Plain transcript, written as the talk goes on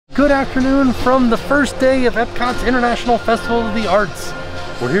good afternoon from the first day of EPCOT's International Festival of the Arts.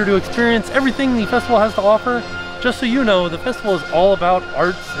 We're here to experience everything the festival has to offer. Just so you know, the festival is all about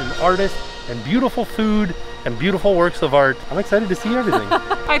arts and artists and beautiful food and beautiful works of art. I'm excited to see everything.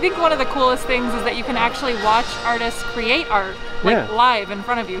 I think one of the coolest things is that you can actually watch artists create art, like live in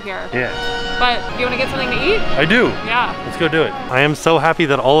front of you here. Yeah. But do you want to get something to eat? I do. Yeah. Let's go do it. I am so happy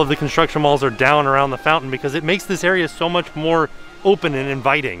that all of the construction walls are down around the fountain because it makes this area so much more open and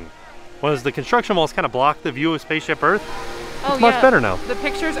inviting. Whereas the construction walls kind of block the view of Spaceship Earth. Oh, it's much better now. The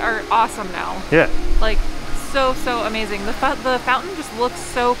pictures are awesome now. Yeah. Like, so amazing. The fountain just looks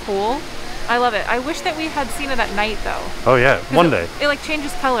so cool. I love it. I wish that we had seen it at night though. Oh yeah, one day. It like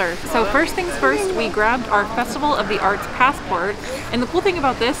changes color. So first things first, we grabbed our Festival of the Arts passport. And the cool thing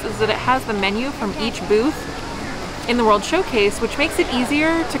about this is that it has the menu from each booth in the World Showcase, which makes it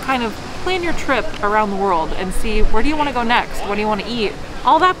easier to kind of plan your trip around the world and see where do you want to go next, what do you want to eat,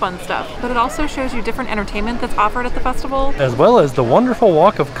 all that fun stuff. But it also shows you different entertainment that's offered at the festival. As well as the wonderful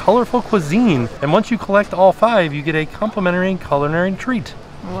walk of colorful cuisine. And once you collect all 5, you get a complimentary culinary treat.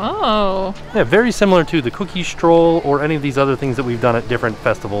 Whoa. Yeah, very similar to the cookie stroll or any of these other things that we've done at different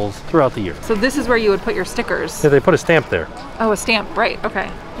festivals throughout the year. So this is where you would put your stickers. Yeah, they put a stamp there. Oh, a stamp, right,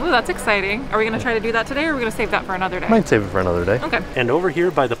 okay. Ooh, that's exciting. Are we gonna try to do that today or are we gonna save that for another day? Might save it for another day. Okay. And over here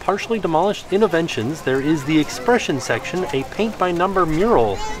by the partially demolished Innoventions, there is the expression section, a paint by number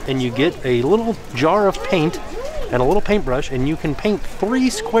mural. And you get a little jar of paint and a little paintbrush and you can paint 3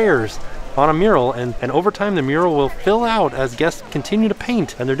 squares on a mural, and over time the mural will fill out as guests continue to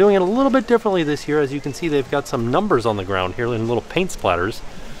paint. And they're doing it a little bit differently this year. As you can see, they've got some numbers on the ground here in little paint splatters,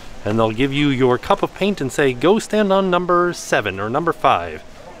 and they'll give you your cup of paint and say go stand on number 7 or number 5,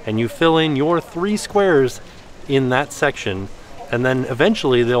 and you fill in your 3 squares in that section, and then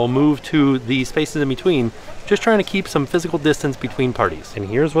eventually they'll move to the spaces in between, just trying to keep some physical distance between parties. And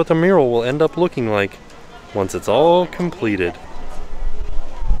here's what the mural will end up looking like once it's all completed.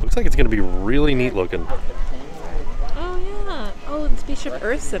 Looks like it's going to be really neat looking. Oh yeah. Oh, and Spaceship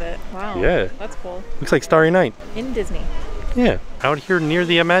Earth's in it. Wow. Yeah. That's cool. Looks like Starry Night. In Disney. Yeah. Out here near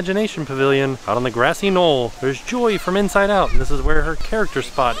the Imagination Pavilion, out on the grassy knoll, there's Joy from Inside Out. And this is where her character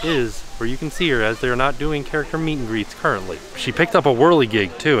spot is, where you can see her as they're not doing character meet and greets currently. She picked up a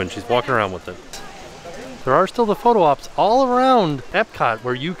whirly-gig too, and she's walking around with it. There are still the photo ops all around EPCOT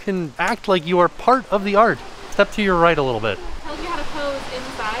where you can act like you are part of the art. Step to your right a little bit. Tells you how to pose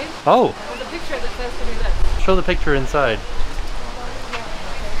inside. Oh. There's a picture that says to do this. Show the picture inside.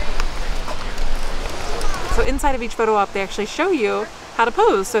 So inside of each photo op, they actually show you how to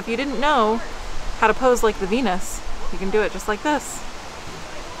pose. So if you didn't know how to pose like the Venus, you can do it just like this.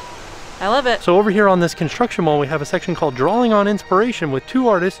 I love it. So over here on this construction wall, we have a section called Drawing on Inspiration with 2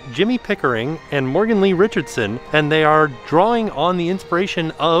 artists, Jimmy Pickering and Morgan Lee Richardson, and they are drawing on the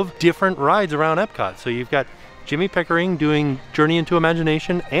inspiration of different rides around EPCOT. So you've got Jimmy Pickering doing Journey into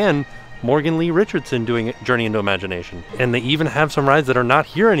Imagination and Morgan Lee Richardson doing Journey into Imagination. And they even have some rides that are not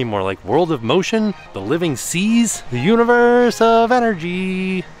here anymore, like World of Motion, The Living Seas, The Universe of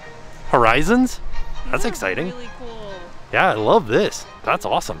Energy, Horizons. That's exciting. Really cool. Yeah, I love this. That's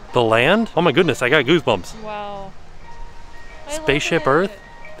awesome. The Land. Oh my goodness, I got goosebumps. Wow. Spaceship Earth.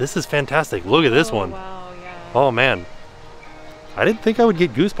 This is fantastic. Look at this one. Wow, yeah. Oh man. I didn't think I would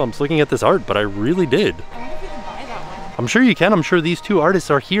get goosebumps looking at this art, but I really did. I wonder if you can buy that one. I'm sure you can. I'm sure these 2 artists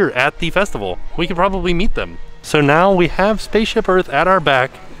are here at the festival. We could probably meet them. So now we have Spaceship Earth at our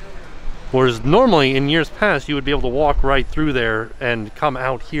back, whereas normally in years past you would be able to walk right through there and come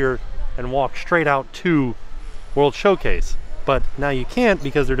out here and walk straight out to World Showcase. But now you can't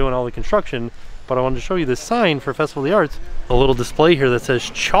because they're doing all the construction. But I wanted to show you this sign for Festival of the Arts, a little display here that says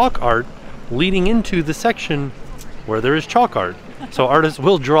chalk art leading into the section where there is chalk art. So artists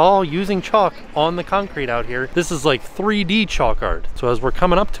will draw using chalk on the concrete out here. This is like 3D chalk art. So as we're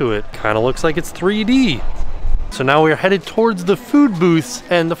coming up to it, kind of looks like it's 3D. So now we're headed towards the food booths,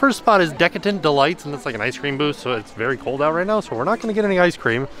 and the first spot is Decadent Delights, and it's like an ice cream booth, so it's very cold out right now, so we're not gonna get any ice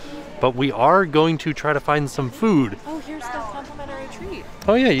cream, but we are going to try to find some food. Oh, here's the complimentary treat.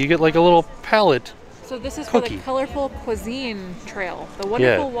 Oh yeah, you get like a little palette. So this is cookie. for the Colorful Cuisine Trail, the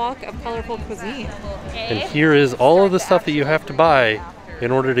wonderful walk of colorful cuisine. And here is all of the stuff that you have to buy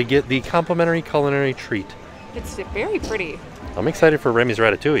in order to get the complimentary culinary treat. It's very pretty. I'm excited for Remy's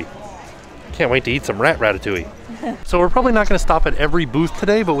ratatouille. Can't wait to eat some rat ratatouille. So we're probably not going to stop at every booth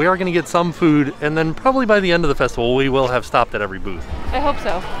today, but we are going to get some food, and then probably by the end of the festival we will have stopped at every booth. I hope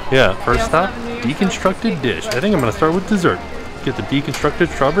so. Yeah, first stop, deconstructed dish. I think I'm going to start with dessert. Get the deconstructed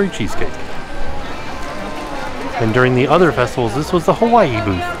strawberry cheesecake. And during the other festivals, this was the Hawaii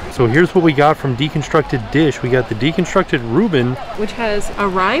booth. So here's what we got from Deconstructed Dish. We got the Deconstructed Reuben, which has a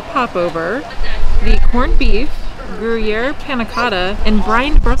rye popover, the corned beef, Gruyere panna cotta, and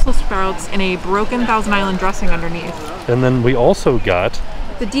brined Brussels sprouts in a broken Thousand Island dressing underneath. and then we also got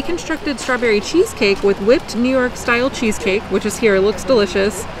The deconstructed strawberry cheesecake with whipped New York style cheesecake, which is here, looks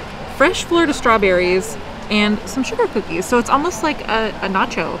delicious, fresh Florida strawberries, and some sugar cookies. So it's almost like a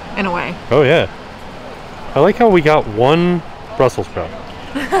nacho in a way. Oh yeah. I like how we got one Brussels sprout.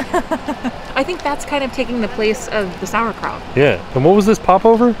 I think that's kind of taking the place of the sauerkraut. Yeah. And what was this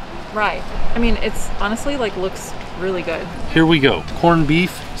popover? Right. I mean, it's honestly like looks really good. Here we go. Corned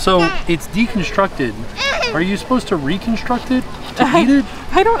beef. So it's deconstructed. Are you supposed to reconstruct it to eat it?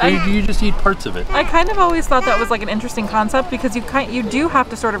 I don't. Or do you just eat parts of it? I kind of always thought that was like an interesting concept because you do have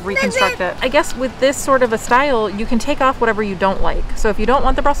to sort of reconstruct it. I guess with this sort of a style, you can take off whatever you don't like. So if you don't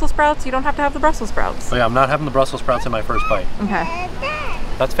want the Brussels sprouts, you don't have to have the Brussels sprouts. Oh yeah, I'm not having the Brussels sprouts in my first bite. Okay.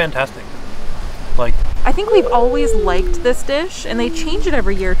 That's fantastic. Like, I think we've always liked this dish, and they change it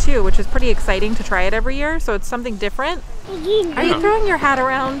every year too, which is pretty exciting to try it every year. So it's something different. Are you throwing your hat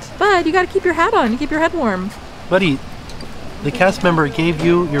around? Bud, you got to keep your hat on. You keep your head warm. buddy, the cast member gave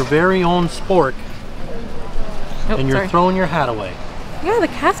you your very own spork, and you're throwing your hat away. Yeah, the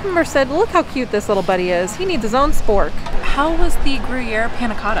cast member said, look how cute this little buddy is. He needs his own spork. How was the Gruyere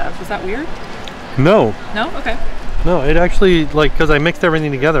panna cotta? Was that weird? No. No? Okay. No, it actually, like, because I mixed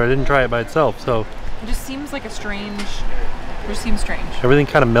everything together, I didn't try it by itself, so. It just seems like a strange, it just seems strange. Everything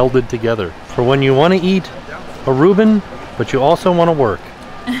kind of melded together. For when you want to eat a Reuben, but you also want to work.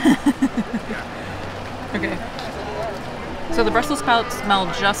 Okay. So the Brussels sprouts smell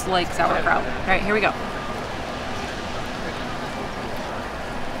just like sauerkraut. All right, here we go.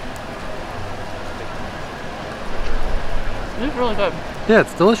 It's really good. Yeah,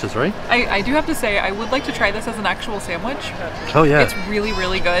 it's delicious, right? I do have to say, I would like to try this as an actual sandwich. Oh yeah. It's really,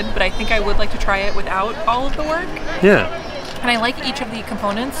 really good, but I think I would like to try it without all of the work. Yeah. And I like each of the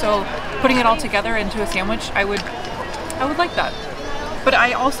components, so putting it all together into a sandwich, I would like that. But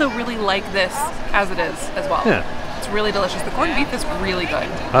I also really like this as it is as well. Yeah. It's really delicious. The corned beef is really good.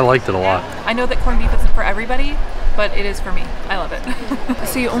 I liked it a lot. I know that corned beef isn't for everybody, but it is for me. I love it.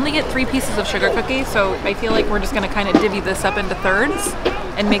 So you only get 3 pieces of sugar cookie, so I feel like we're just gonna kind of divvy this up into thirds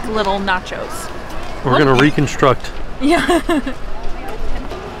and make little nachos. We're gonna reconstruct. Yeah.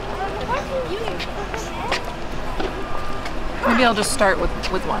 Maybe I'll just start with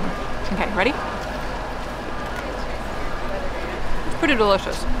one. Okay, ready? It's pretty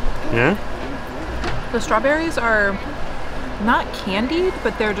delicious. Yeah? The strawberries are not candied,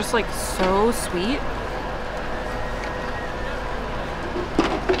 but they're just like so sweet.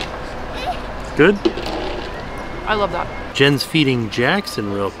 Good? I love that. Jen's feeding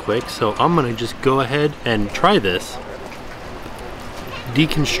Jackson real quick, so I'm gonna just go ahead and try this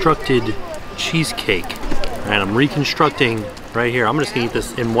deconstructed cheesecake. And I'm reconstructing right here. I'm just gonna eat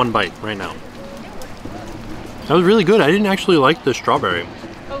this in one bite right now. That was really good. I didn't actually like the strawberry.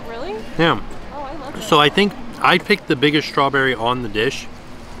 Oh, really? Yeah. Oh, I love it. So I think I picked the biggest strawberry on the dish.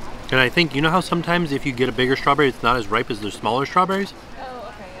 And I think, you know how sometimes if you get a bigger strawberry, it's not as ripe as the smaller strawberries?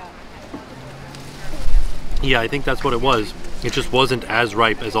 Oh, okay, yeah. Yeah, I think that's what it was. It just wasn't as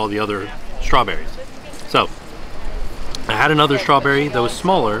ripe as all the other strawberries. So, I had another strawberry that was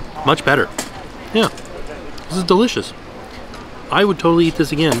smaller, much better. Yeah, this is delicious. I would totally eat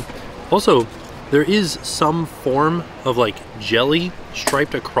this again. Also, there is some form of like jelly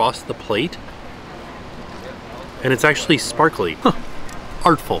striped across the plate. And it's actually sparkly. Huh.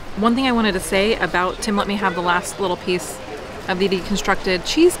 Artful. One thing I wanted to say about Tim let me have the last little piece of the deconstructed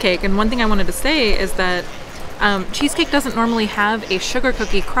cheesecake, and one thing I wanted to say is that cheesecake doesn't normally have a sugar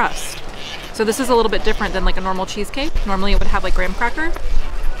cookie crust. So this is a little bit different than like a normal cheesecake. Normally it would have like graham cracker.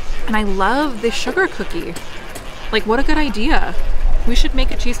 And I love the sugar cookie. Like, what a good idea. We should make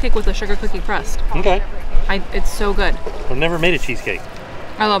a cheesecake with a sugar cookie crust. Okay. It's so good. I've never made a cheesecake.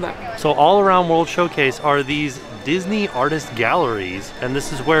 I love it. So all around World Showcase are these Disney artist galleries, and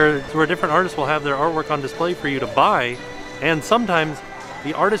this is where different artists will have their artwork on display for you to buy, and sometimes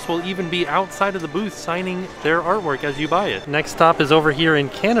the artists will even be outside of the booth signing their artwork as you buy it. Next stop is over here in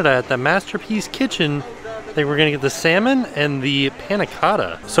Canada at the Masterpiece Kitchen. I think we're gonna get the salmon and the panna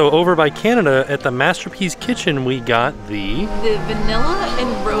cotta. So over by Canada at the Masterpiece Kitchen, we got the vanilla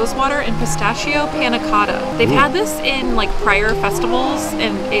and rosewater and pistachio panna cotta. They've had this in like prior festivals,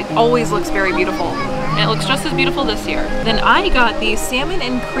 and it always looks very beautiful. And it looks just as beautiful this year. Then I got the salmon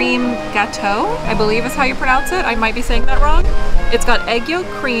and cream gâteau, I believe is how you pronounce it. I might be saying that wrong. It's got egg yolk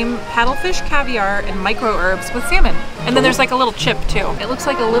cream, paddlefish caviar, and micro herbs with salmon. And then there's like a little chip too. It looks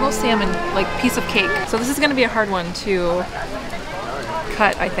like a little salmon, like piece of cake. So this is gonna be a hard one to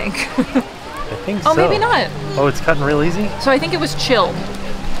cut, I think. I think Oh, so. maybe not. Oh, it's cutting real easy? So I think it was chilled,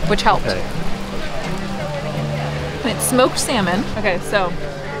 which helped. Okay. And it's smoked salmon. Okay, so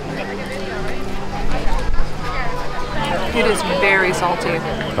it is very salty.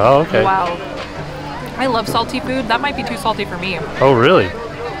 Oh, okay. Wow. I love salty food. That might be too salty for me. Oh, really?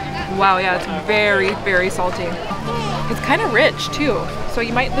 Wow, yeah, it's very, very salty. It's kind of rich too. So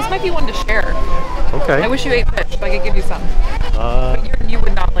this might be one to share. Okay. I wish you ate fish, so I could give you some. But you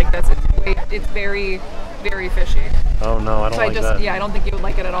would not like this. It's very, very fishy. Oh no, I don't like that. Yeah, I don't think you would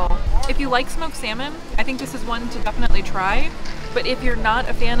like it at all. If you like smoked salmon, I think this is one to definitely try. But if you're not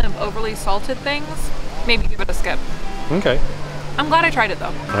a fan of overly salted things, maybe give it a skip. Okay. I'm glad I tried it though.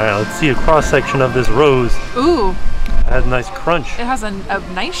 All right, let's see a cross section of this rose. Ooh. It has a nice crunch. It has a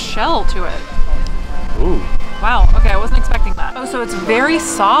nice shell to it. Ooh. Wow, okay, I wasn't expecting that. Oh, so it's very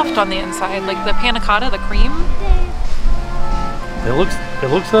soft on the inside, like the panna cotta, the cream. It looks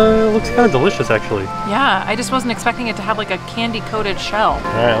kind of delicious actually. Yeah, I just wasn't expecting it to have like a candy coated shell. All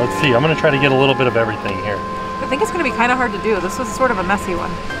right, let's see. I'm gonna try to get a little bit of everything here. I think it's gonna be kind of hard to do. This was sort of a messy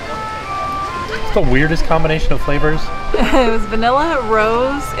one. It's the weirdest combination of flavors. It was vanilla,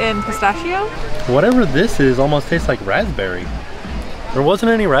 rose, and pistachio. Whatever this is almost tastes like raspberry. There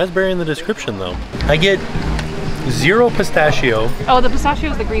wasn't any raspberry in the description though. I get 0 pistachio. Oh, the pistachio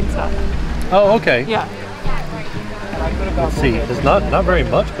is the green stuff. Oh, okay. Yeah. Let's see. There's not very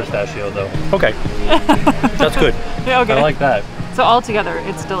much pistachio though. Okay. That's good. Yeah, okay. I like that. So altogether,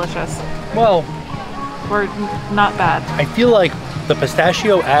 it's delicious. Well, Or not bad. I feel like the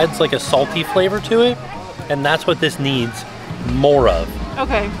pistachio adds like a salty flavor to it, and that's what this needs more of.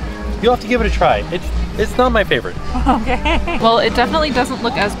 Okay. You'll have to give it a try. It's not my favorite. Okay. Well, it definitely doesn't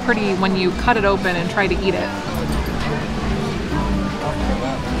look as pretty when you cut it open and try to eat it.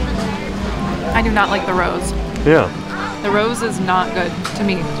 I do not like the rose. Yeah. The rose is not good to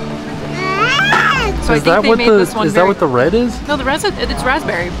me. So Is that what the red is? No, the red it's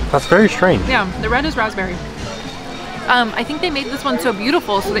raspberry. That's very strange. Yeah, the red is raspberry. I think they made this one so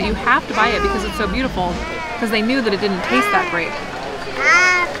beautiful so that you have to buy it because it's so beautiful, because they knew that it didn't taste that great.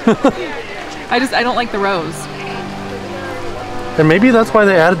 I don't like the rose. And maybe that's why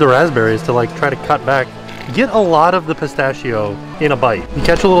they added the raspberries to like try to cut back. Get a lot of the pistachio in a bite. You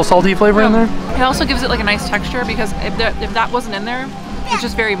catch a little salty flavor in there? It also gives it like a nice texture because if that wasn't in there, it's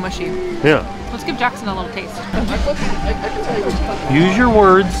just very mushy. Yeah. Let's give Jackson a little taste. Use your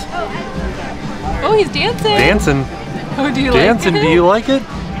words. Oh, he's dancing. Dancing. Oh, do you Dancing, like it? do you like it?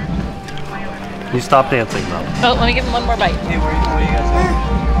 You stop dancing though. Oh, let me give him one more bite.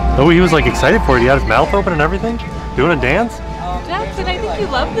 Oh, he was like excited for it. He had his mouth open and everything. Doing a dance? Jackson, I think you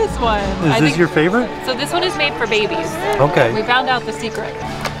love this one. Is this your favorite? So this one is made for babies. Okay. We found out the secret.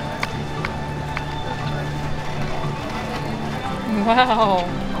 Wow.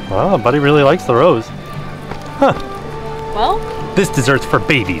 Wow, buddy really likes the rose. Huh. Well, This dessert's for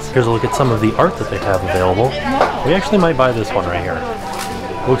babies. Here's a look at some of the art that they have available. We actually might buy this one right here.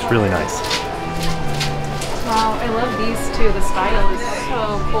 Looks really nice. wow, I love these too. The style is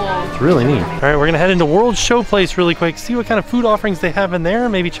so cool. It's really neat. All right, we're gonna head into World Showplace really quick, see what kind of food offerings they have in there,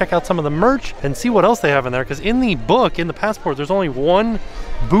 maybe check out some of the merch and see what else they have in there, because in the book, in the passport, there's only one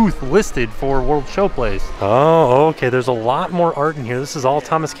booth listed for World Showplace. Oh, okay, there's a lot more art in here. This is all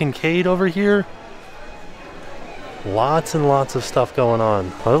Thomas Kincaid over here. Lots and lots of stuff going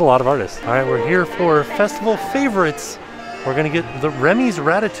on. Oh, there's a lot of artists. All right, we're here for festival favorites. We're gonna get the Remy's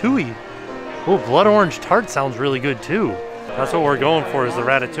Ratatouille. Oh, blood orange tart sounds really good too. That's what we're going for, is the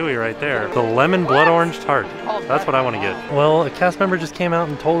ratatouille right there. The lemon blood orange tart. That's what I want to get. Well, a cast member just came out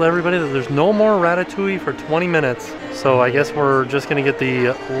and told everybody that there's no more ratatouille for 20 minutes. So I guess we're just gonna get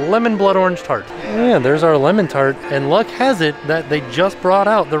the lemon blood orange tart. Yeah, there's our lemon tart. And luck has it that they just brought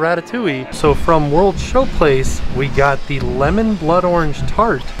out the ratatouille. So from World Showplace, we got the lemon blood orange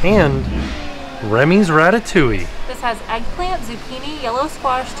tart and Remy's Ratatouille. This has eggplant, zucchini, yellow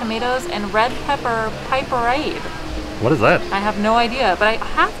squash, tomatoes, and red pepper piperade. What is that? I have no idea, but I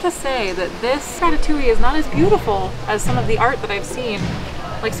have to say that this ratatouille is not as beautiful as some of the art that I've seen.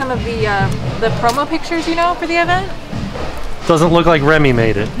 Like some of the promo pictures, you know, for the event. Doesn't look like Remy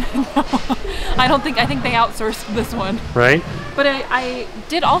made it. I think they outsourced this one. Right? But I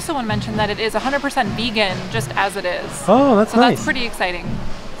did also want to mention that it is 100% vegan, just as it is. Oh, that's nice. That's pretty exciting.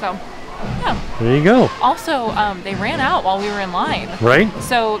 So, yeah. There you go. Also, they ran out while we were in line. Right?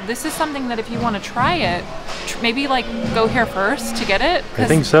 So this is something that if you want to try it, maybe like go here first to get it. I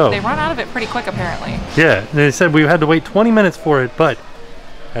think so. They run out of it pretty quick apparently. Yeah, they said we had to wait 20 minutes for it, but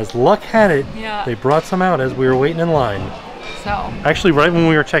as luck had it, Yeah. they brought some out as we were waiting in line. So. Actually, right when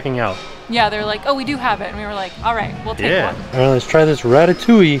we were checking out. Yeah, they're like, oh, we do have it. And we were like, all right, we'll take one. All right, let's try this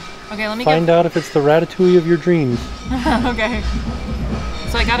ratatouille. Okay, let me find out if it's the ratatouille of your dreams. Okay.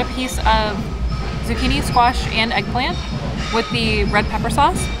 So I got a piece of zucchini, squash, and eggplant with the red pepper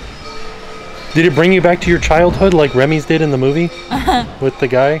sauce. Did it bring you back to your childhood like Remy's did in the movie with the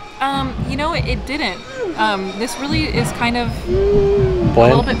guy? You know, it didn't. This really is kind of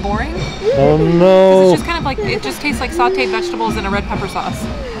bland? A little bit boring. Oh no! It's just kind of like, it just tastes like sauteed vegetables and a red pepper sauce.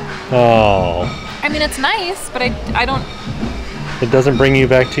 Oh. I mean, it's nice, but I don't... It doesn't bring you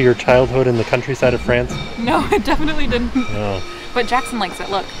back to your childhood in the countryside of France? No, it definitely didn't. Oh. But Jackson likes it,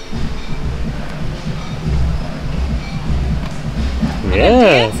 look.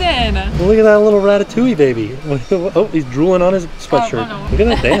 Yeah. Dancing. Look at that little ratatouille baby. Oh, he's drooling on his sweatshirt. Oh, no. Look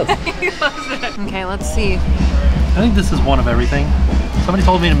at that dance. He loves it. Okay, let's see. I think this is one of everything. Somebody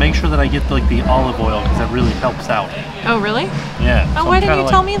told me to make sure that I get like the olive oil because that really helps out. Oh, really? Yeah. Oh, why didn't you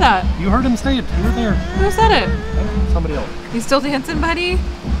tell me that? You heard him say it. You were there. Who said it? Somebody else. You still dancing, buddy?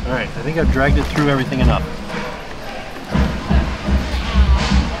 All right. I think I've dragged it through everything enough.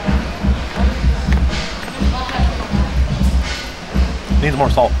 It needs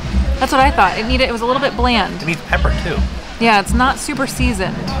more salt. That's what I thought. It was a little bit bland. It needs pepper too. Yeah, it's not super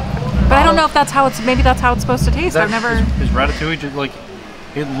seasoned. But I don't know if that's how maybe that's how it's supposed to taste. I've never... Is ratatouille just like,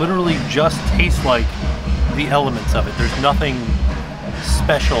 it literally just tastes like the elements of it. There's nothing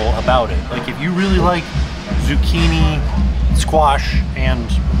special about it. Like if you really like zucchini, squash, and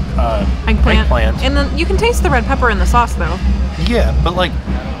eggplant. And then you can taste the red pepper in the sauce though. Yeah, but like...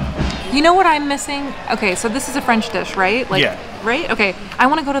 You know what I'm missing? Okay, so this is a French dish, right? Like, yeah. Right? Okay, I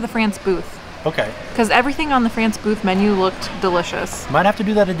want to go to the France booth. Okay. Because everything on the France booth menu looked delicious. Might have to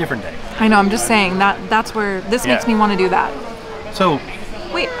do that a different day. I know, I'm just saying that's where this makes me want to do that. So...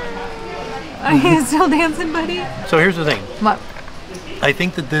 Wait. Are you still dancing, buddy? So here's the thing. What? I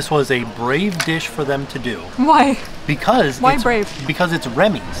think that this was a brave dish for them to do. Why? Because Why brave? Because it's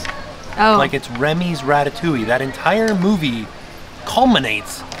Remy's. Oh. Like it's Remy's ratatouille. That entire movie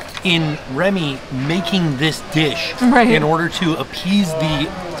culminates in Remy making this dish in order to appease the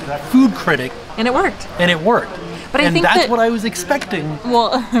food critic. And it worked. And it worked. But and I think that's what I was expecting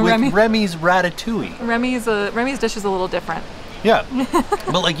with Remy's ratatouille. Remy's dish is a little different. Yeah.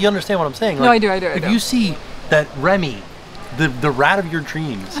 But like you understand what I'm saying. Like, no, I do. If you see that Remy, the rat of your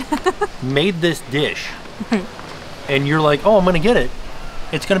dreams, made this dish and you're like, oh, I'm going to get it.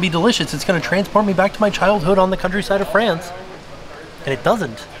 It's going to be delicious. It's going to transport me back to my childhood on the countryside of France. And it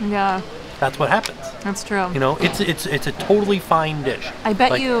doesn't. Yeah. That's what happens. That's true. You know, it's a totally fine dish. I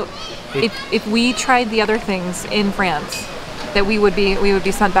bet you, if we tried the other things in France, that we would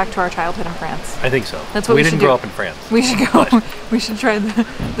be sent back to our childhood in France. I think so. That's what we should do. didn't grow up in France. We should go. We should try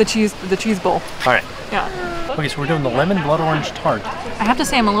the cheese bowl. All right. Yeah. Okay, so we're doing the lemon blood orange tart. I have to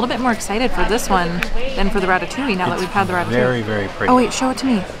say, I'm a little bit more excited for this one than for the ratatouille. Now that we've had the ratatouille. Very, very pretty. Oh wait, show it to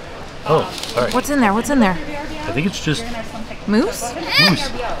me. Oh, all right. What's in there? What's in there? I think it's just mousse. Mousse.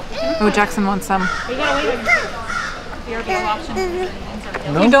 Oh, Jackson wants some.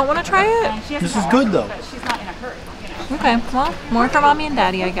 No? You don't want to try it? This is good though. Okay, well, more for mommy and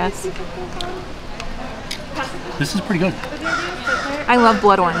daddy, I guess. This is pretty good. I love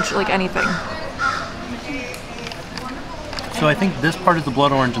blood orange, like anything. So I think this part is the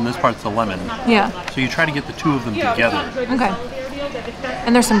blood orange and this part's the lemon. Yeah. So you try to get the two of them together. Okay.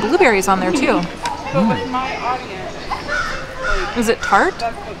 And there's some blueberries on there too. Is it tart?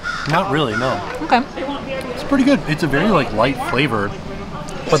 Not really, no. Okay. It's pretty good. It's a very like light flavor,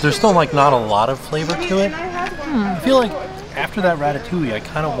 but there's still like not a lot of flavor to it. I feel like after that ratatouille, I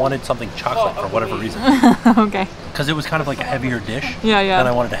kind of wanted something chocolate for whatever reason. Okay. Because it was kind of like a heavier dish. Yeah, yeah. And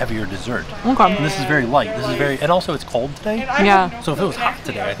I wanted a heavier dessert. Okay. And this is very light. This is very, and also it's cold today. Yeah. So if it was hot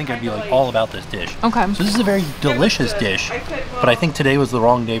today, I think I'd be like all about this dish. Okay. So this is a very delicious dish, but I think today was the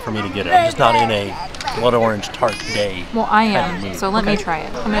wrong day for me to get it. I'm just not in a blood orange tart day. Well, I am. So let me try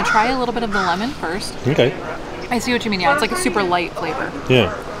it. I'm going to try a little bit of the lemon first. Okay. I see what you mean. Yeah, it's like a super light flavor.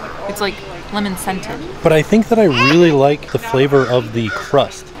 Yeah. It's like lemon scented. But I think that I really like the flavor of the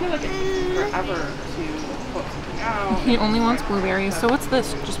crust. He only wants blueberries. So what's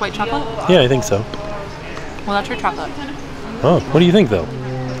this? Just white chocolate? Yeah, I think so. Well, that's your chocolate. Oh, what do you think though?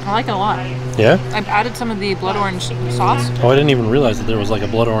 I like it a lot. Yeah? I've added some of the blood orange sauce. Oh, I didn't even realize that there was like a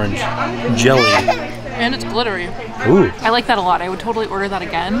blood orange jelly. And it's glittery. Ooh. I like that a lot. I would totally order that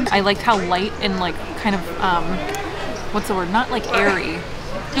again. I liked how light and like kind of, what's the word? Not like airy.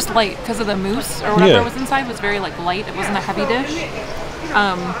 Just light because of the mousse or whatever was inside was very like light. It wasn't a heavy dish.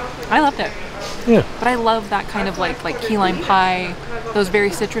 I loved it. Yeah. But I love that kind of like key lime pie. Those very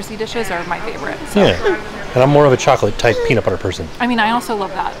citrusy dishes are my favorite. So. Yeah. And I'm more of a chocolate type peanut butter person. I mean, I also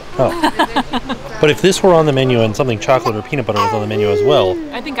love that. Oh. But if this were on the menu and something chocolate or peanut butter was on the menu as well.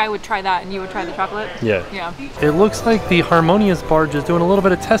 I think I would try that and you would try the chocolate. Yeah. Yeah. It looks like the Harmonious barge is doing a little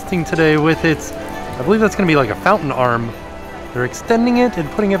bit of testing today with its, I believe that's going to be like a fountain arm. They're extending it and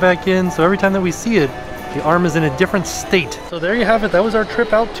putting it back in, so every time that we see it, the arm is in a different state. So there you have it. That was our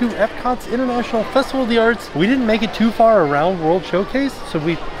trip out to EPCOT's International Festival of the Arts. We didn't make it too far around World Showcase, so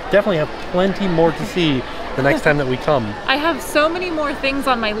we definitely have plenty more to see the next time that we come. I have so many more things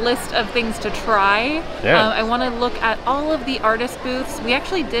on my list of things to try. Yeah. I want to look at all of the artist booths. We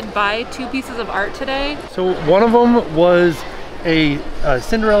actually did buy 2 pieces of art today. So one of them was a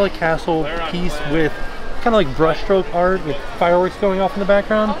Cinderella Castle piece with kind of like brushstroke art with fireworks going off in the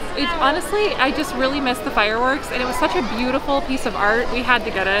background. Honestly, I just really missed the fireworks, and it was such a beautiful piece of art. We had to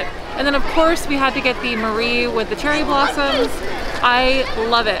get it. And then of course we had to get the Marie with the cherry blossoms. I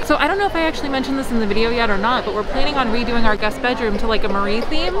love it. So I don't know if I actually mentioned this in the video yet or not, but we're planning on redoing our guest bedroom to like a Marie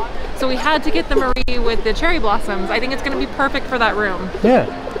theme. So we had to get the Marie with the cherry blossoms. I think it's going to be perfect for that room. Yeah.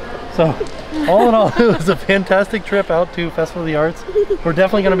 So all in all, it was a fantastic trip out to Festival of the Arts. We're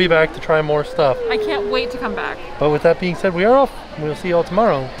definitely going to be back to try more stuff. I can't wait to come back. But with that being said, we are off. We'll see you all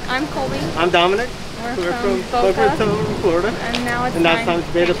tomorrow. I'm Colby. I'm Dominic. We're from Boca Raton, Florida. And now it's time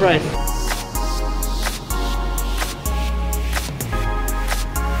to pay the price.